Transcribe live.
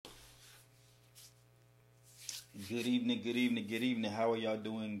Good evening, good evening, good evening. How are y'all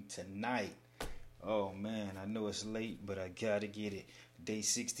doing tonight? Oh man, I know it's late, but I gotta get it. Day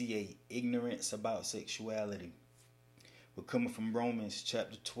 68, Ignorance About Sexuality. We're coming from Romans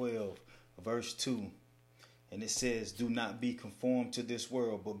chapter 12, verse 2. And it says, "Do not be conformed to this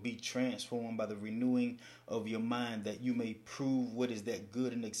world, but be transformed by the renewing of your mind, that you may prove what is that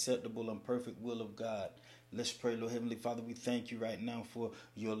good and acceptable and perfect will of God." Let's pray. Lord Heavenly Father, we thank you right now for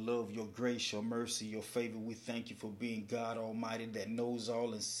your love, your grace, your mercy, your favor. We thank you for being God Almighty that knows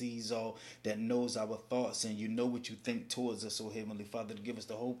all and sees all, that knows our thoughts, and you know what you think towards us, oh Heavenly Father, to give us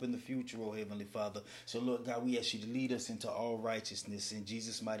the hope in the future, oh Heavenly Father. So Lord God, we ask you to lead us into all righteousness. In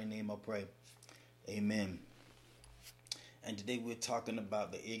Jesus' mighty name I pray. Amen. And today we're talking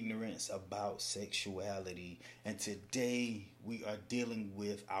about the ignorance about sexuality. And today we are dealing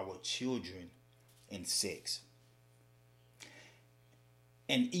with our children and sex.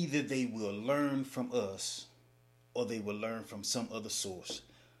 And either they will learn from us or they will learn from some other source,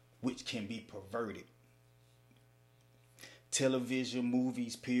 which can be perverted. Television,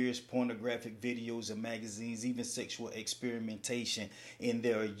 movies, peers, pornographic videos and magazines, even sexual experimentation in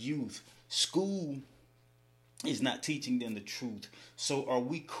their youth. School is not teaching them the truth. So are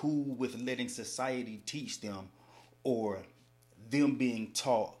we cool with letting society teach them, or them being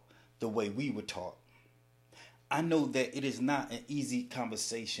taught the way we were taught? I know that it is not an easy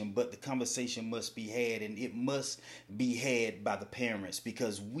conversation, but the conversation must be had, and it must be had by the parents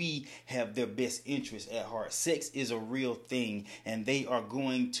because we have their best interests at heart. Sex is a real thing, and they are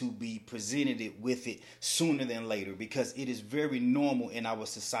going to be presented with it sooner than later because it is very normal in our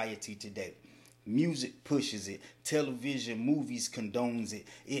society today. Music pushes it. Television, movies condones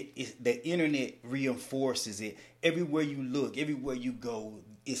it. The internet reinforces it. Everywhere you look, everywhere you go,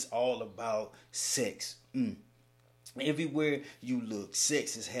 it's all about sex. Everywhere you look,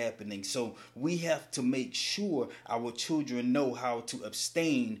 sex is happening. So we have to make sure our children know how to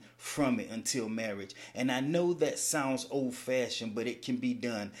abstain from it until marriage. And I know that sounds old-fashioned, but it can be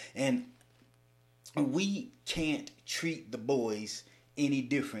done. And we can't treat the boys any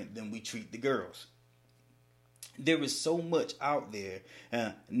different than we treat the girls. There is so much out there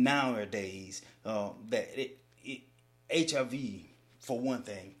nowadays that HIV, for one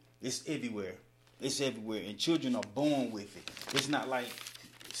thing, is everywhere. It's everywhere, and children are born with it. It's not like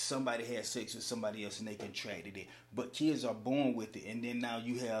somebody had sex with somebody else and they contracted it. But kids are born with it, and then now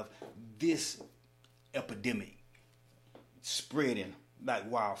you have this epidemic spreading like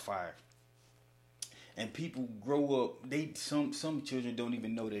wildfire. And people grow up. Some children don't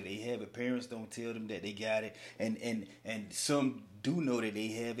even know that they have it. Parents don't tell them that they got it, and some do know that they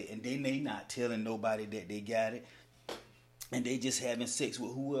have it, and then they not telling nobody that they got it, and they just having sex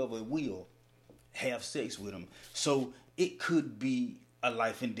with whoever will have sex with them. So it could be a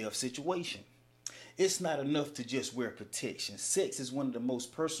life and death situation. It's not enough to just wear protection. Sex is one of the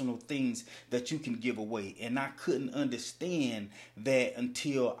most personal things that you can give away, and I couldn't understand that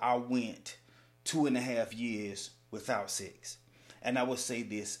until I went 2.5 years without sex. And I will say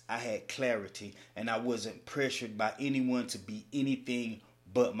this, I had clarity and I wasn't pressured by anyone to be anything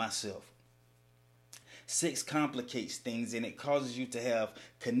but myself. Sex complicates things, and it causes you to have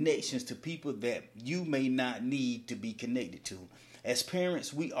connections to people that you may not need to be connected to. As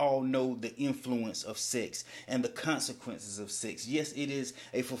parents, we all know the influence of sex and the consequences of sex. Yes, it is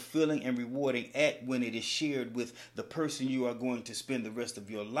a fulfilling and rewarding act when it is shared with the person you are going to spend the rest of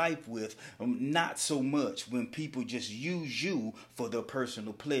your life with. Not so much when people just use you for their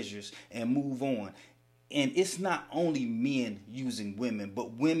personal pleasures and move on. And it's not only men using women,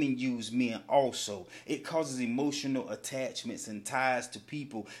 but women use men also. It causes emotional attachments and ties to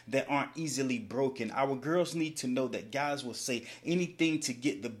people that aren't easily broken. Our girls need to know that guys will say anything to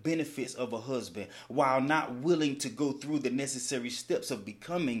get the benefits of a husband while not willing to go through the necessary steps of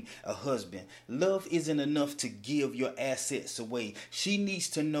becoming a husband. Love isn't enough to give your assets away. She needs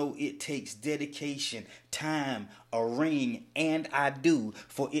to know it takes dedication, time, a ring, and I do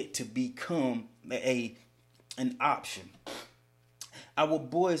for it to become an option. Our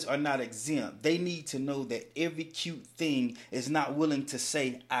boys are not exempt. They need to know that every cute thing is not willing to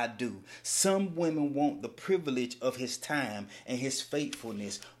say, I do. Some women want the privilege of his time and his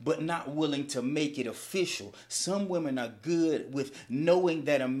faithfulness, but not willing to make it official. Some women are good with knowing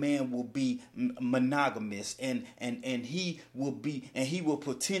that a man will be monogamous and he will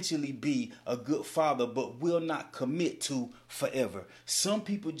potentially be a good father, but will not commit to forever. Some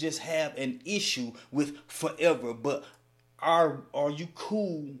people just have an issue with forever, but are you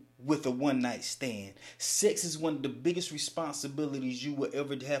cool with a one night stand. Sex is one of the biggest responsibilities you will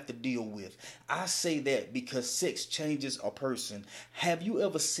ever have to deal with. I say that because sex changes a person. Have you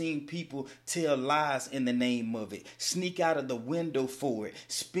ever seen people tell lies in the name of it? Sneak out of the window for it.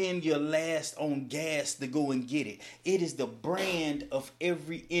 Spend your last on gas to go and get it. It is the brand of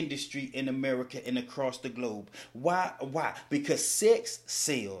every industry in America and across the globe. Why? Because sex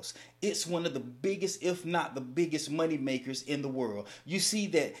sells. It's one of the biggest, if not the biggest, money makers in the world. You see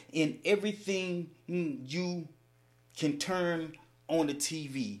that in everything you can turn on the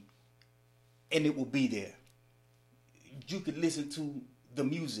TV, and it will be there. You could listen to the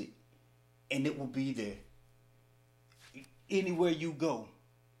music, and it will be there. Anywhere you go,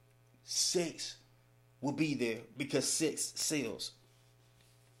 sex will be there because sex sells.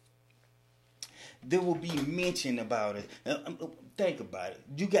 There will be mention about it. Think about it.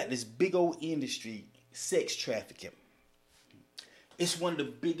 You got this big old industry, sex trafficking. It's one of the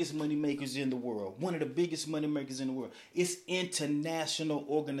biggest money makers in the world. One of the biggest money makers in the world. It's international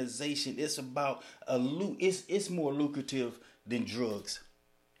organization. It's about it's more lucrative than drugs.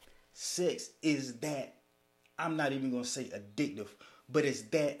 Sex is that, I'm not even going to say addictive, but it's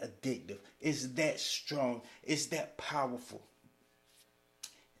that addictive. It's that strong. It's that powerful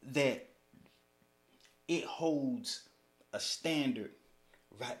that it holds a standard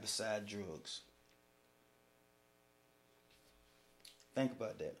right beside drugs. Think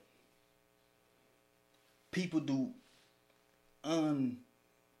about that. People do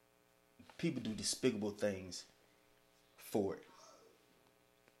despicable things for it.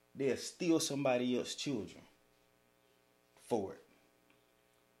 They'll steal somebody else's children for it.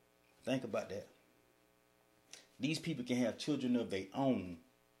 Think about that. These people can have children of their own,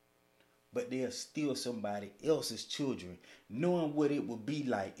 but they'll steal somebody else's children, knowing what it would be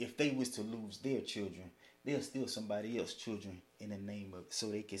like if they was to lose their children. They'll steal somebody else's children in the name of it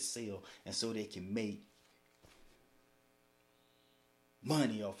so they can sell and so they can make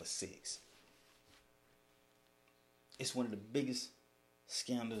money off of sex. It's one of the biggest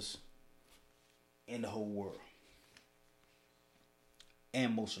scandals in the whole world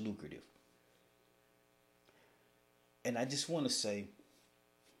and most lucrative. And I just want to say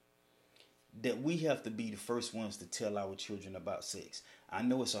that we have to be the first ones to tell our children about sex. I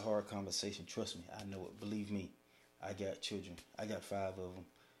know it's a hard conversation. Trust me, I know it. Believe me, I got children. I got 5 of them,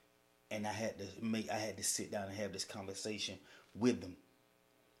 and I had to sit down and have this conversation with them.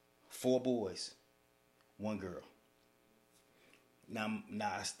 4 boys, 1 girl. Now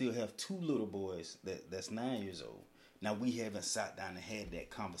I still have 2 little boys that's 9 years old. Now we haven't sat down and had that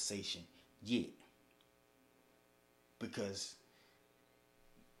conversation yet, because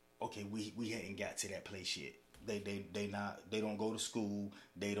okay, we hadn't got to that place yet. They don't go to school.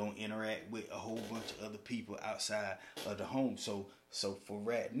 They don't interact with a whole bunch of other people outside of the home. So for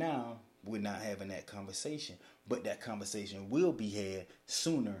right now, we're not having that conversation. But that conversation will be had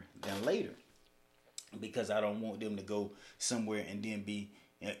sooner than later, because I don't want them to go somewhere and then be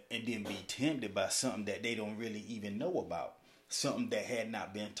tempted by something that they don't really even know about, something that had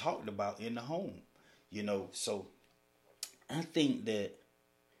not been talked about in the home. So I think that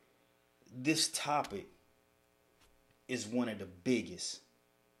this topic is one of the biggest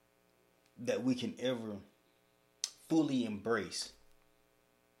that we can ever fully embrace.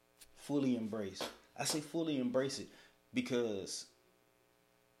 Fully embrace. I say fully embrace it because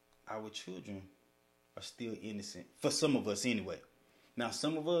our children are still innocent. For some of us anyway. Now,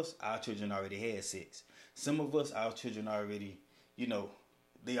 some of us, our children already had sex. Some of us, our children already,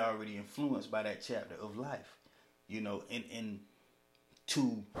 they already influenced by that chapter of life. And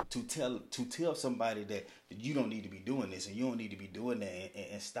to tell somebody that you don't need to be doing this and you don't need to be doing that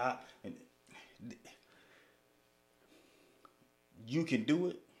and stop. And you can do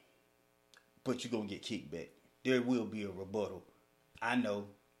it, but you're going to get kicked back. There will be a rebuttal. I know,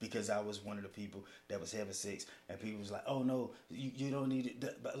 because I was one of the people that was having sex and people was like, oh no, you don't need it.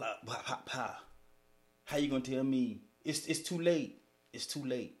 How you going to tell me? It's too late. It's too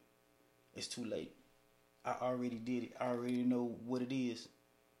late. It's too late. I already did it. I already know what it is.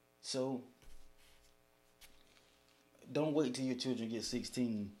 So don't wait till your children get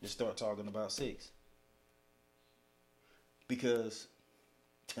 16 to start talking about sex. Because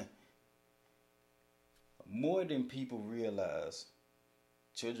more than people realize,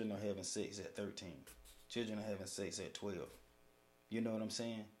 children are having sex at 13. Children are having sex at 12. You know what I'm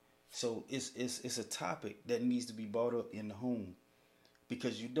saying? So it's a topic that needs to be brought up in the home,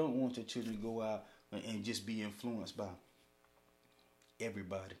 because you don't want your children to go out and just be influenced by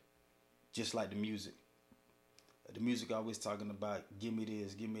everybody. Just like the music. The music always talking about, give me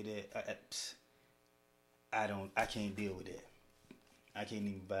this, give me that. I can't deal with that. I can't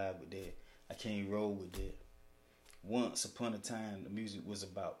even vibe with that. I can't roll with that. Once upon a time, the music was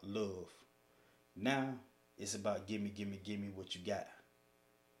about love. Now, it's about give me, give me, give me what you got.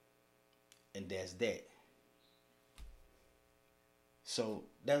 And that's that. So,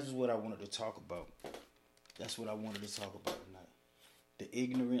 that's what I wanted to talk about. That's what I wanted to talk about tonight. The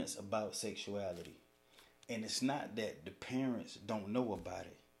ignorance about sexuality. And it's not that the parents don't know about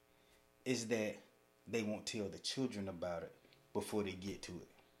it. It's that they won't tell the children about it before they get to it.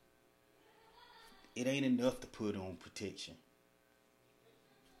 It ain't enough to put on protection.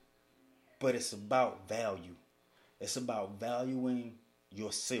 But it's about value. It's about valuing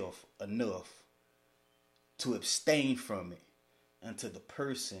yourself enough to abstain from it until the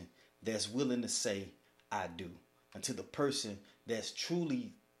person that's willing to say, I do. Until the person that's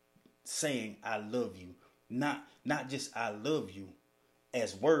truly saying, I love you. Not just I love you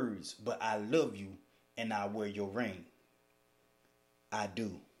as words, but I love you and I wear your ring. I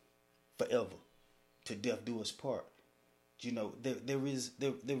do. Forever. To death do us part. You know, there is I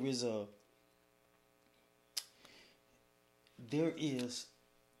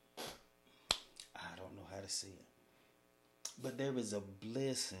don't know how to say it, but there is a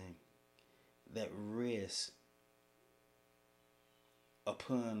blessing that rests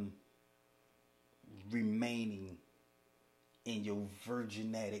upon remaining in your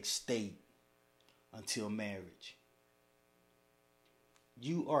virginatic state until marriage.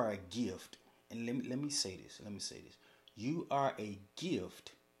 You are a gift. And let me say this. You are a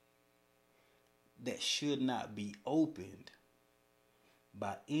gift that should not be opened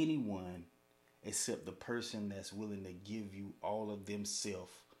by anyone except the person that's willing to give you all of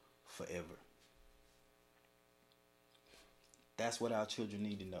themselves forever. That's what our children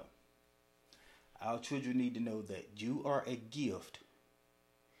need to know. Our children need to know that you are a gift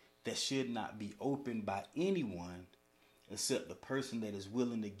that should not be opened by anyone except the person that is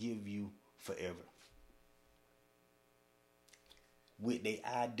willing to give you forever. With they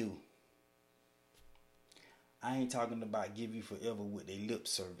I do. I ain't talking about give you forever with they lip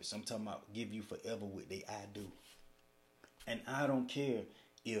service. I'm talking about give you forever with they I do. And I don't care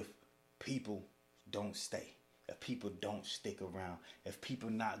if people don't stay. If people don't stick around. If people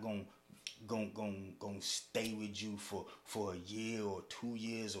not gonna stay with you for a year or 2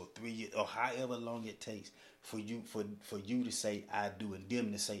 years or 3 years or however long it takes for you to say I do and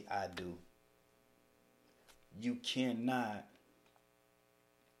them to say I do. You cannot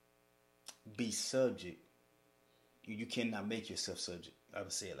be subject. You cannot make yourself subject. I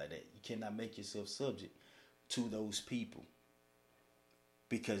would say it like that. You cannot make yourself subject to those people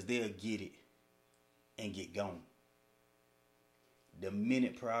because they'll get it and get gone. The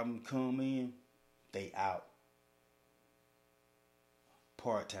minute problem come in, they out.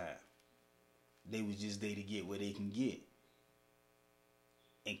 Part-time. They was just there to get what they can get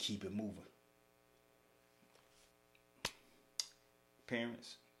and keep it moving.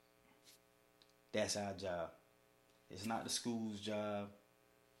 Parents, that's our job. It's not the school's job.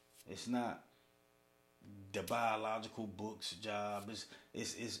 It's not the biological book's job.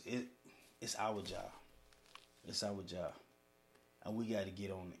 It's our job. It's our job. And we got to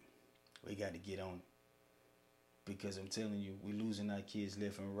get on it. We got to get on it. Because I'm telling you, we're losing our kids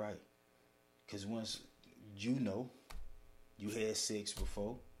left and right. Because once you know, you had sex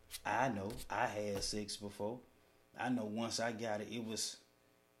before. I know, I had sex before. I know once I got it, it was,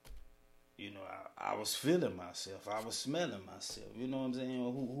 I was feeling myself. I was smelling myself. You know what I'm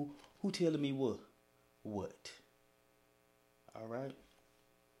saying? Who telling me what? What? All right?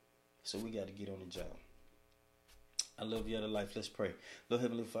 So we got to get on the job. I love you out of life. Let's pray. Lord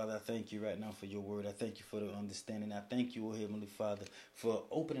Heavenly Father, I thank you right now for your word. I thank you for the understanding. I thank you, oh Heavenly Father, for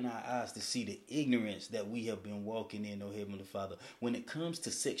opening our eyes to see the ignorance that we have been walking in, oh Heavenly Father, when it comes to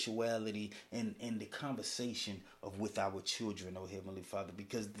sexuality and the conversation of with our children, oh Heavenly Father,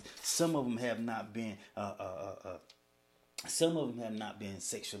 because some of them have not been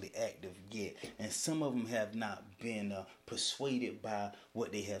sexually active yet, and some of them have not been persuaded by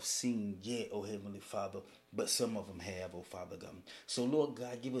what they have seen yet, oh Heavenly Father, but some of them have, oh Father God. So Lord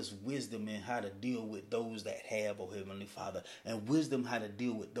God, give us wisdom in how to deal with those that have, oh Heavenly Father, and wisdom how to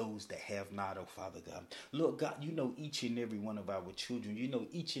deal with those that have not, oh Father God. Lord God, you know each and every one of our children. You know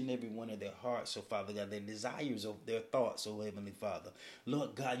each and every one of their hearts, oh Father God, their desires, of their thoughts, oh Heavenly Father.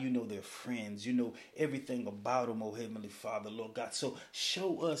 Lord God, you know their friends. You know everything about them, oh Heavenly Father, Lord God. So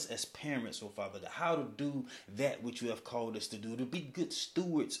show us as parents, oh Father God, how to do that which you have called us to do, to be good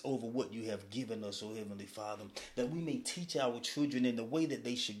stewards over what you have given us, oh Heavenly Father, that we may teach our children in the way that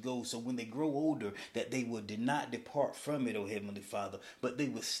they should go, so when they grow older, that they will not depart from it, oh Heavenly Father, but they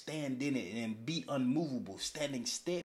will stand in it and be unmovable, standing steadfast